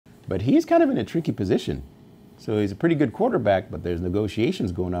but he's kind of in a tricky position. So he's a pretty good quarterback, but there's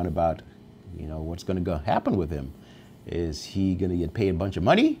negotiations going on about, what's going to happen with him. Is he going to get paid a bunch of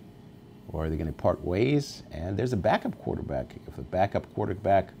money, or are they going to part ways? And there's a backup quarterback. If a backup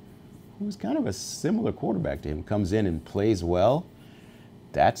quarterback, who's kind of a similar quarterback to him, comes in and plays well,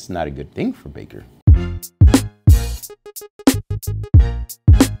 that's not a good thing for Baker.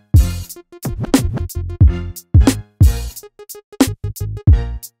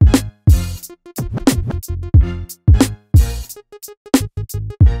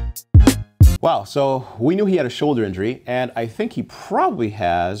 Wow, so we knew he had a shoulder injury, and I think he probably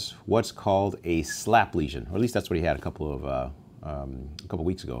has what's called a slap lesion, or at least that's what he had a couple of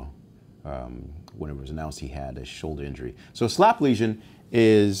weeks ago, when it was announced he had a shoulder injury. So a slap lesion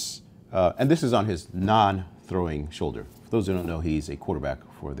is, and this is on his non-throwing shoulder. For those who don't know, he's a quarterback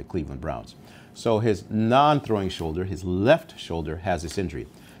for the Cleveland Browns. So his non-throwing shoulder, his left shoulder, has this injury.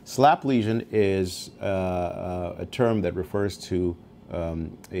 Slap lesion is a term that refers to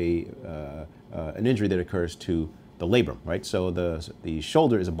an injury that occurs to the labrum, right? So the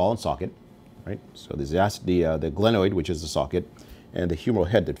shoulder is a ball and socket, right? So there's the glenoid, which is the socket, and the humeral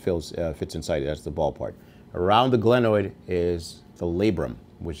head that fits inside it. That's the ball part. Around the glenoid is the labrum,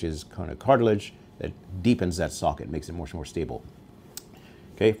 which is kind of cartilage that deepens that socket, makes it much more stable.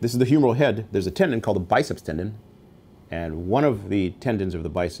 Okay, this is the humeral head. There's a tendon called the biceps tendon, and one of the tendons of the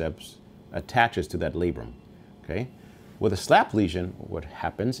biceps attaches to that labrum. Okay, with a slap lesion, what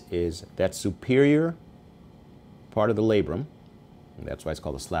happens is that superior part of the labrum, and that's why it's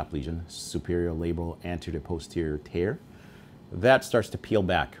called a slap lesion, superior labral anterior to posterior tear, that starts to peel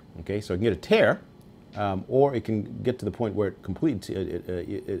back. Okay, so it can get a tear, or it can get to the point where it completely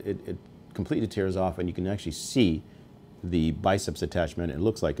tears off, and you can actually see the biceps attachment. It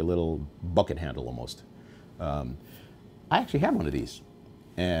looks like a little bucket handle almost. I actually have one of these,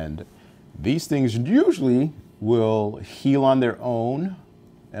 and these things usually will heal on their own.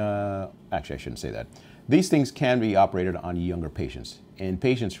 Actually, I shouldn't say that. These things can be operated on younger patients. In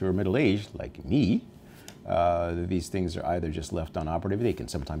patients who are middle-aged, like me, these things are either just left unoperative. They can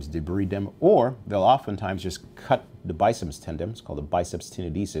sometimes debride them, or they'll oftentimes just cut the biceps tendon. It's called the biceps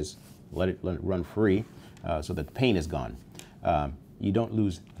tenodesis. Let it run free so that the pain is gone. You don't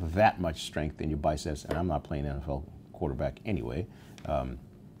lose that much strength in your biceps, and I'm not playing NFL quarterback anyway.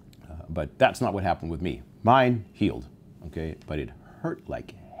 But that's not what happened with me. Mine healed, okay? But it hurt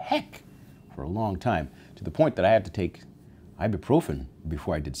like heck for a long time, to the point that I had to take ibuprofen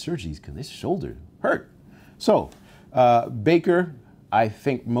before I did surgeries because this shoulder hurt. So Baker, I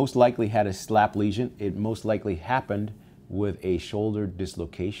think, most likely had a slap lesion. It most likely happened with a shoulder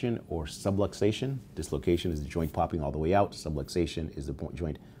dislocation or subluxation. Dislocation is the joint popping all the way out. Subluxation is the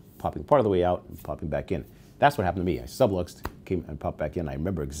joint popping part of the way out and popping back in. That's what happened to me. I subluxed, came and popped back in. I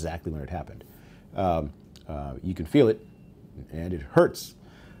remember exactly when it happened. You can feel it, and it hurts.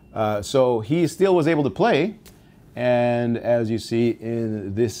 So he still was able to play, and as you see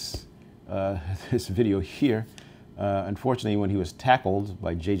in this this video here, unfortunately, when he was tackled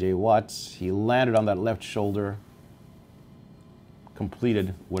by J.J. Watts, he landed on that left shoulder,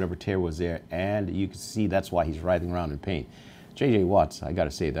 completed whatever tear was there, and you can see that's why he's writhing around in pain. J.J. Watts, I got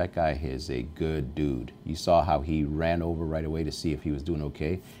to say, that guy is a good dude. You saw how he ran over right away to see if he was doing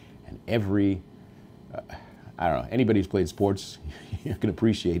okay. And I don't know, anybody who's played sports, you can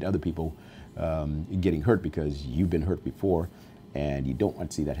appreciate other people getting hurt because you've been hurt before, and you don't want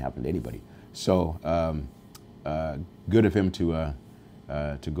to see that happen to anybody. So good of him to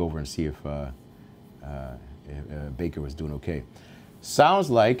go over and see if Baker was doing okay. Sounds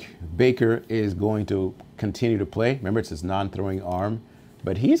like Baker is going to continue to play. Remember, it's his non-throwing arm,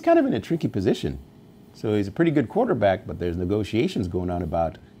 but he's kind of in a tricky position. So he's a pretty good quarterback, but there's negotiations going on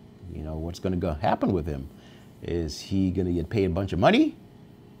about, what's going to happen with him. Is he going to get paid a bunch of money,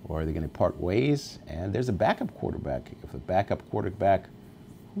 or are they going to part ways? And there's a backup quarterback. If a backup quarterback,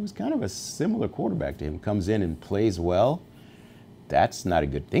 who's kind of a similar quarterback to him, comes in and plays well, that's not a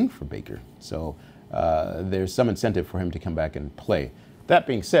good thing for Baker. So there's some incentive for him to come back and play. That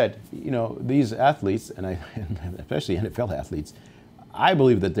being said, these athletes, and especially NFL athletes, I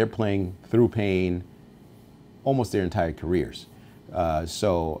believe that they're playing through pain almost their entire careers.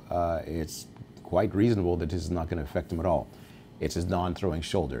 So it's quite reasonable that this is not going to affect him at all. It's his non-throwing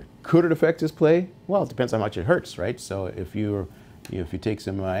shoulder. Could it affect his play? Well, it depends how much it hurts, right? So if you take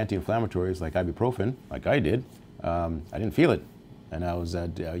some anti-inflammatories like ibuprofen, like I did, I didn't feel it. And I was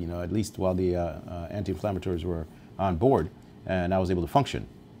at least while the anti-inflammatories were on board, and I was able to function.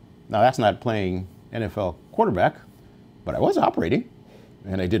 Now, that's not playing NFL quarterback, but I was operating,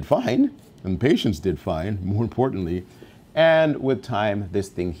 and I did fine, and the patients did fine, more importantly. And with time, this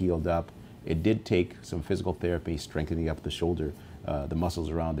thing healed up. It did take some physical therapy, strengthening up the shoulder, the muscles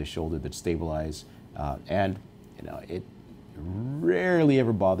around the shoulder that stabilize. And it rarely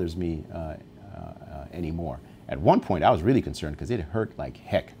ever bothers me anymore. At one point, I was really concerned because it hurt like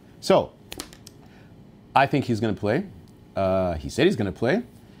heck. So I think he's going to play. He said he's going to play.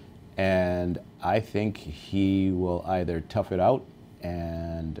 And I think he will either tough it out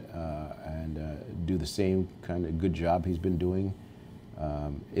and do the same kind of good job he's been doing.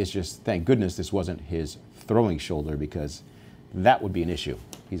 It's just, thank goodness this wasn't his throwing shoulder, because that would be an issue.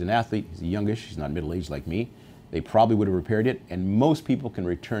 He's an athlete, he's youngish, he's not middle-aged like me. They probably would have repaired it, and most people can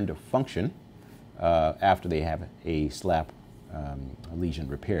return to function after they have a slap lesion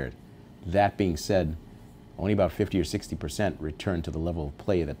repaired. That being said, only about 50 or 60% return to the level of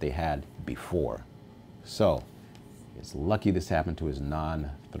play that they had before. So it's lucky this happened to his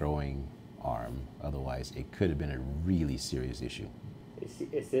non-throwing arm. Otherwise, it could have been a really serious issue.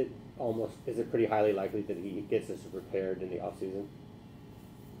 Is it pretty highly likely that he gets this repaired in the off season?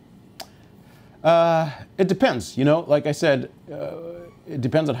 It depends. Like I said, it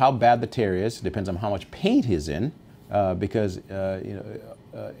depends on how bad the tear is. It depends on how much pain he's in, because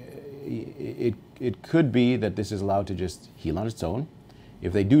it could be that this is allowed to just heal on its own.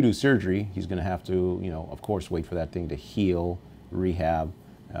 If they do surgery, he's going to have to, of course, wait for that thing to heal, rehab,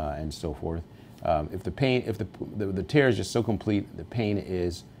 and so forth. If the tear is just so complete, the pain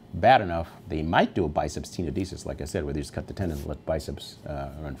is bad enough, they might do a biceps tenodesis, like I said, where they just cut the tendon and let biceps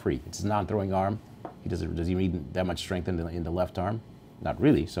run free. It's a non-throwing arm. Does he need that much strength in the left arm? Not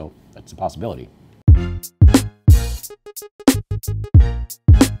really, so that's a possibility.